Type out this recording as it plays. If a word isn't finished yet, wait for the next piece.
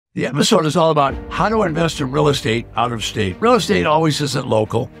The episode is all about how to invest in real estate out of state. Real estate always isn't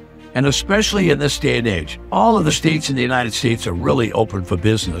local, and especially in this day and age. All of the states in the United States are really open for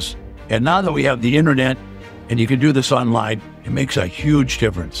business. And now that we have the internet and you can do this online, it makes a huge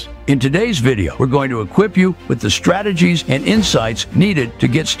difference. In today's video, we're going to equip you with the strategies and insights needed to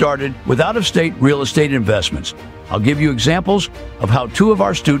get started with out-of-state real estate investments. I'll give you examples of how two of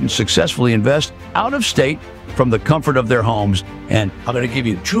our students successfully invest out of state from the comfort of their homes. And I'm going to give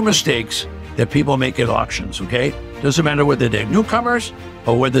you 2 mistakes that people make at auctions, okay? Doesn't matter whether they're newcomers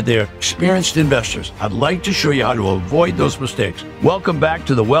or whether they're experienced investors. I'd like to show you how to avoid those mistakes. Welcome back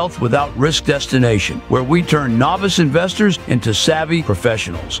to the Wealth Without Risk destination, where we turn novice investors into savvy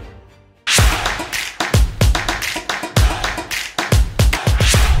professionals.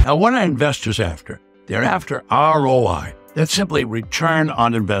 Now, what are investors after? They're after ROI. That's simply return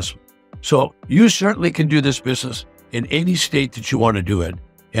on investment. So you certainly can do this business in any state that you want to do it.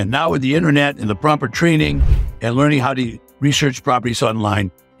 And now with the internet and the proper training and learning how to research properties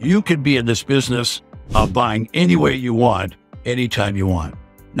online, you can be in this business of buying anywhere you want, anytime you want.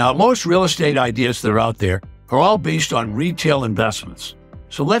 Now, most real estate ideas that are out there are all based on retail investments.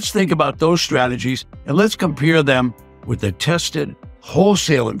 So let's think about those strategies and let's compare them with the tested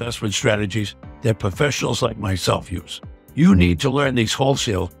wholesale investment strategies that professionals like myself use. You need to learn these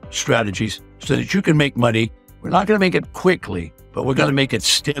wholesale strategies so that you can make money. We're not going to make it quickly, but we're going to make it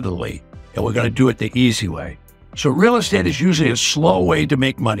steadily, and we're going to do it the easy way. So real estate is usually a slow way to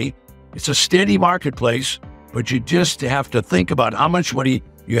make money. It's a steady marketplace, but you just have to think about how much money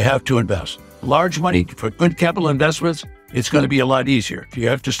you have to invest. Large money for good capital investments, it's going to be a lot easier. If you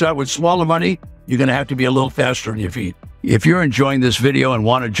have to start with smaller money, you're going to have to be a little faster on your feet. If you're enjoying this video and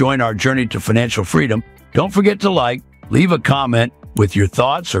want to join our journey to financial freedom, don't forget to like, leave a comment with your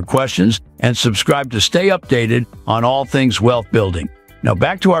thoughts or questions, and subscribe to stay updated on all things wealth building. Now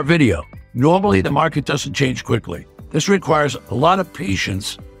back to our video. Normally, the market doesn't change quickly. This requires a lot of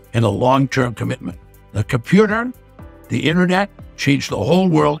patience and a long-term commitment. The computer, the internet, changed the whole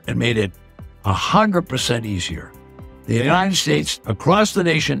world and made it 100% easier. The United States, across the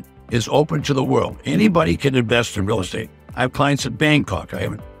nation, is open to the world. Anybody can invest in real estate. I have clients in Bangkok, I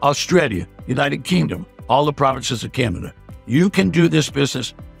have in Australia, United Kingdom, all the provinces of Canada. You can do this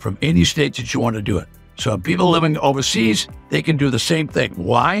business from any state that you want to do it. So people living overseas, they can do the same thing.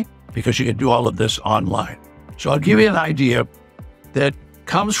 Why? Because you can do all of this online. So I'll give you an idea that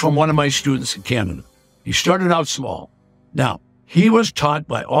comes from one of my students in Canada. He started out small. Now, he was taught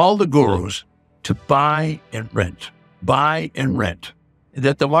by all the gurus to buy and rent,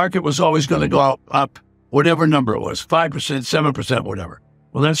 that the market was always going to go up whatever number it was, 5%, 7%, whatever.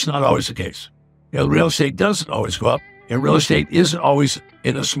 Well, that's not always the case. You know, real estate doesn't always go up, and real estate isn't always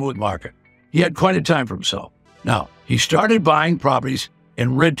in a smooth market. He had quite a time for himself. Now, he started buying properties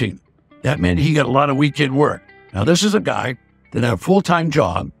and renting. That meant he got a lot of weekend work. Now, this is a guy that had a full-time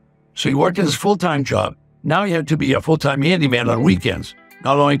job. So he worked in his full-time job. Now he had to be a full-time handyman on weekends,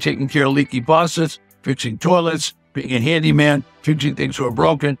 not only taking care of leaky faucets, fixing toilets, being a handyman, fixing things that were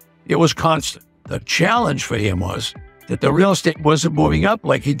broken. It was constant. The challenge for him was that the real estate wasn't moving up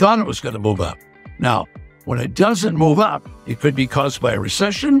like he thought it was going to move up. Now, when it doesn't move up, it could be caused by a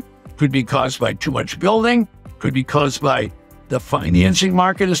recession, could be caused by too much building, could be caused by the financing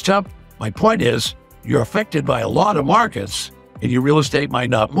market is tough. My point is, you're affected by a lot of markets and your real estate might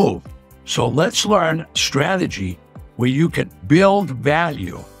not move. So let's learn strategy where you can build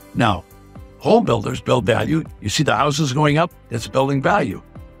value. Now, home builders build value. You see the houses going up, that's building value.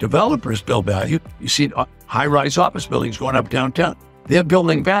 Developers build value. You see high-rise office buildings going up downtown. They're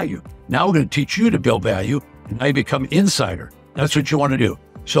building value. Now we're going to teach you to build value, and now you become insider. That's what you want to do.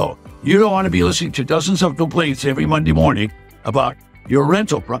 So you don't want to be listening to dozens of complaints every Monday morning about your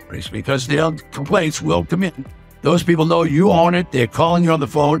rental properties, because their complaints will come in. Those people know you own it. They're calling you on the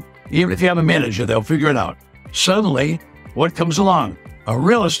phone. Even if you have a manager, they'll figure it out. Suddenly, what comes along? A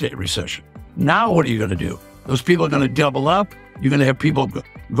real estate recession. Now what are you going to do? Those people are going to double up. You're going to have people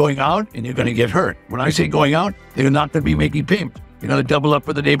going out, and you're going to get hurt. When I say going out, they're not going to be making payments. You're going to double up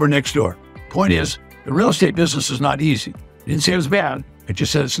with the neighbor next door. Point is, the real estate business is not easy. I didn't say it was bad. I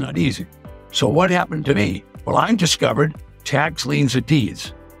just said it's not easy. So what happened to me? Well, I discovered tax liens and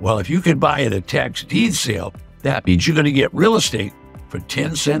deeds. Well, if you can buy at a tax deed sale, that means you're going to get real estate for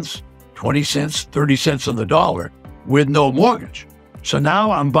 10 cents, 20 cents, 30 cents on the dollar with no mortgage. So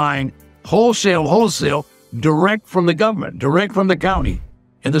now I'm buying wholesale, direct from the government, direct from the county.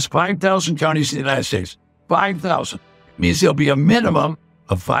 And there's 5,000 counties in the United States. 5,000. Means there'll be a minimum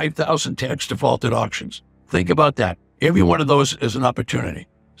of 5,000 tax defaulted auctions. Think about that. Every one of those is an opportunity.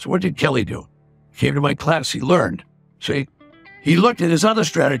 So what did Kelly do? He came to my class, he learned. See, He looked at his other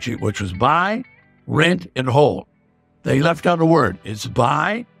strategy, which was buy, rent, and hold. They left out a word. It's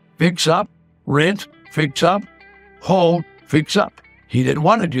buy, fix up, rent, fix up, hold, fix up. He didn't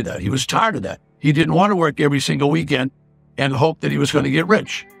want to do that. He was tired of that. He didn't want to work every single weekend and hope that he was going to get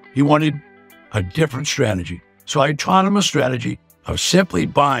rich. He wanted a different strategy. So I taught him a strategy of simply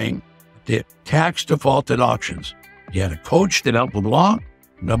buying the tax defaulted auctions. He had a coach that helped him along.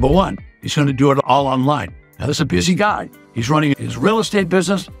 Number one, he's going to do it all online. Now, this is a busy guy. He's running his real estate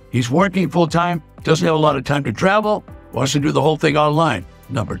business. He's working full time, doesn't have a lot of time to travel, wants to do the whole thing online.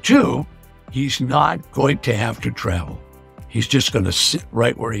 Number two, he's not going to have to travel. He's just going to sit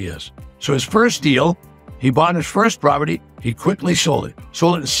right where he is. So his first deal, he bought his first property. He quickly sold it.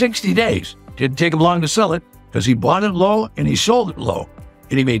 Sold it in 60 days. Didn't take him long to sell it because he bought it low and he sold it low.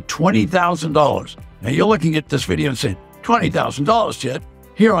 And he made $20,000. Now you're looking at this video and saying, $20,000, Ted?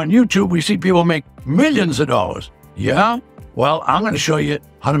 Here on YouTube, we see people make millions of dollars. Yeah? Well, I'm going to show you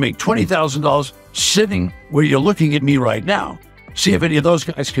how to make $20,000 sitting where you're looking at me right now. See if any of those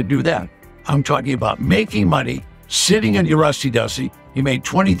guys could do that. I'm talking about making money sitting in your rusty-dusty. He made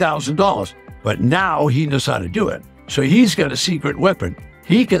 $20,000, but now he knows how to do it. So he's got a secret weapon.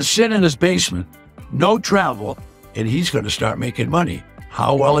 He can sit in his basement, no travel, and he's going to start making money.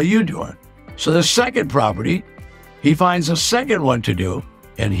 How well are you doing? So the second property, he finds a second one to do,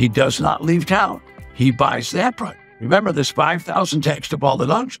 and he does not leave town. He buys that property. Remember this 5,000 tax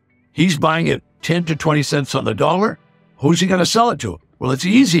defaulted auction? He's buying it 10 to 20 cents on the dollar. Who's he going to sell it to? Well, it's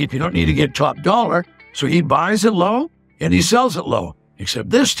easy if you don't need to get top dollar. So he buys it low and he sells it low. Except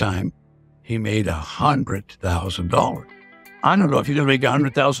this time, he made $100,000. I don't know if you're going to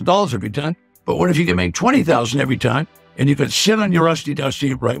make $100,000 every time, but what if you can make $20,000 every time and you could sit on your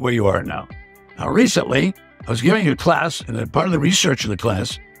rusty-dusty right where you are now? Now, recently, I was giving a class, and as part of the research of the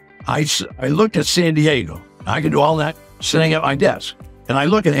class, I looked at San Diego. I can do all that sitting at my desk. And I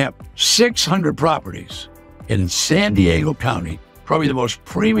look and have 600 properties in San Diego County, probably the most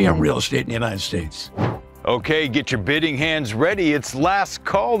premium real estate in the United States. Okay, get your bidding hands ready. It's last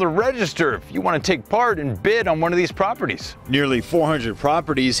call to register if you want to take part and bid on one of these properties. Nearly 400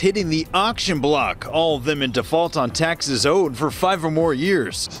 properties hitting the auction block, all of them in default on taxes owed for 5 or more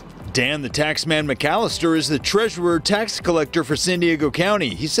years. Dan the Taxman McAllister is the treasurer tax collector for San Diego County.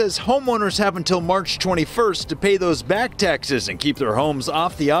 He says homeowners have until March 21st to pay those back taxes and keep their homes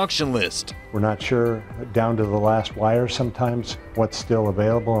off the auction list. We're not sure down to the last wire sometimes what's still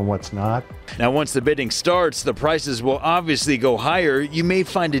available and what's not. Now, once the bidding starts, the prices will obviously go higher. You may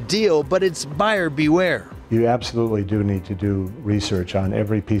find a deal, but it's buyer beware. You absolutely do need to do research on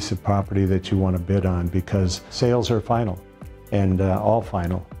every piece of property that you want to bid on because sales are final. And all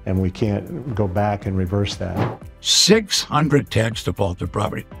final, and we can't go back and reverse that. 600 tax defaulted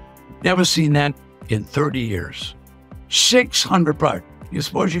property. Never seen that in 30 years. 600 properties. You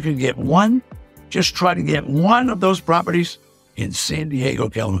suppose you could get one? Just try to get one of those properties in San Diego,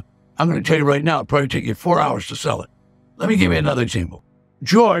 California. I'm going to tell you right now, it'll probably take you 4 hours to sell it. Let me give you another example.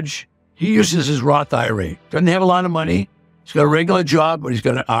 George, he uses his Roth IRA. Doesn't have a lot of money. He's got a regular job, but he's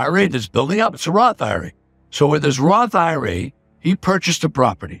got an IRA that's building up. It's a Roth IRA. So with his Roth IRA, he purchased a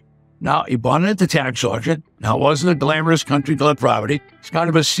property. Now, he bought it at the tax auction. Now, it wasn't a glamorous country club property. It's kind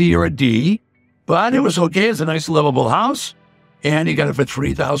of a C or a D, but it was okay. It's a nice livable house, and he got it for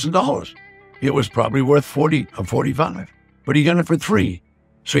 $3,000. It was probably worth 40 or 45, but he got it for $3,000.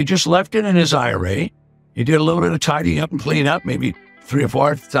 So he just left it in his IRA. He did a little bit of tidying up and cleaning up, maybe $3,000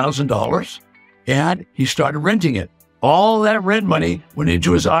 or $4,000, and he started renting it. All that rent money went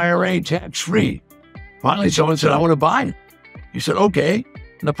into his IRA tax-free. Finally, someone said, I want to buy it. He said, okay.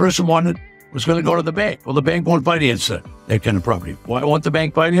 And the person was going to go to the bank. Well, the bank won't finance that kind of property. Why won't the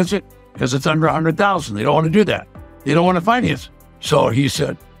bank finance it? Because it's under $100,000. They don't want to do that. They don't want to finance. So he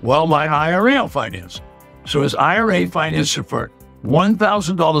said, well, my IRA will finance. So his IRA financed it for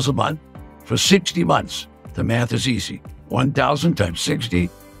 $1,000 a month for 60 months. The math is easy. 1,000 times 60,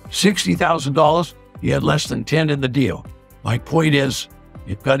 $60,000. He had less than 10 in the deal. My point is,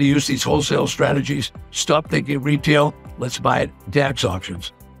 you've got to use these wholesale strategies. Stop thinking retail. Let's buy it tax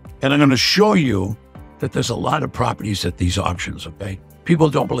auctions. And I'm going to show you that there's a lot of properties at these auctions, okay? People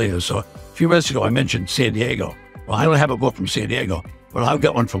don't believe this. So a few minutes ago, I mentioned San Diego. Well, I don't have a book from San Diego, but I've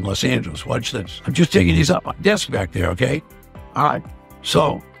got one from Los Angeles. Watch this. I'm just taking these up on my desk back there, okay? All right.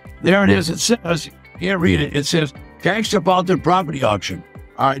 So there it is. It says, you can't read it. It says, tax defaulted property auction.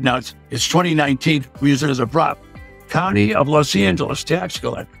 All right. Now it's 2019. We use it as a prop. County of Los Angeles tax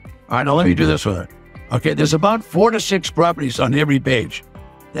collector. All right. Now let me do this with it. Okay, there's about 4 to 6 properties on every page.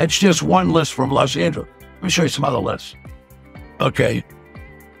 That's just one list from Los Angeles. Let me show you some other lists. Okay,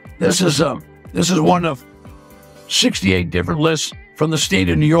 this is one of 68 different lists from the state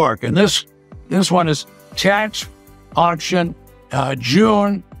of New York. And this one is tax auction,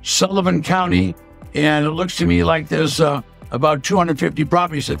 June, Sullivan County. And it looks to me like there's about 250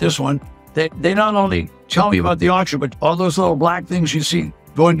 properties at this one. They not only tell me about the auction, but all those little black things you see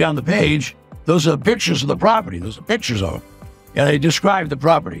going down the page, those are pictures of the property. Those are pictures of them. And they describe the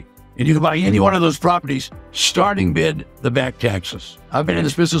property. And you can buy any one of those properties, starting bid, the back taxes. I've been in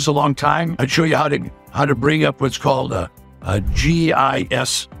this business a long time. I'd show you how to bring up what's called a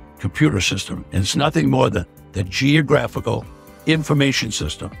GIS computer system. And it's nothing more than the Geographical Information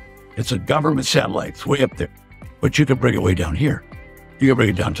System. It's a government satellite. It's way up there. But you can bring it way down here. You can bring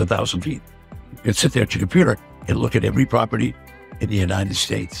it down to 1,000 feet. You can sit there at your computer and look at every property in the United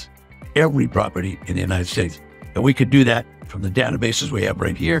States. Every property in the United States. And we could do that from the databases we have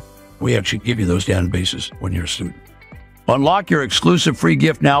right here. We actually give you those databases when you're a student. Unlock your exclusive free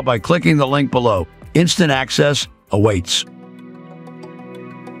gift now by clicking the link below. Instant access awaits.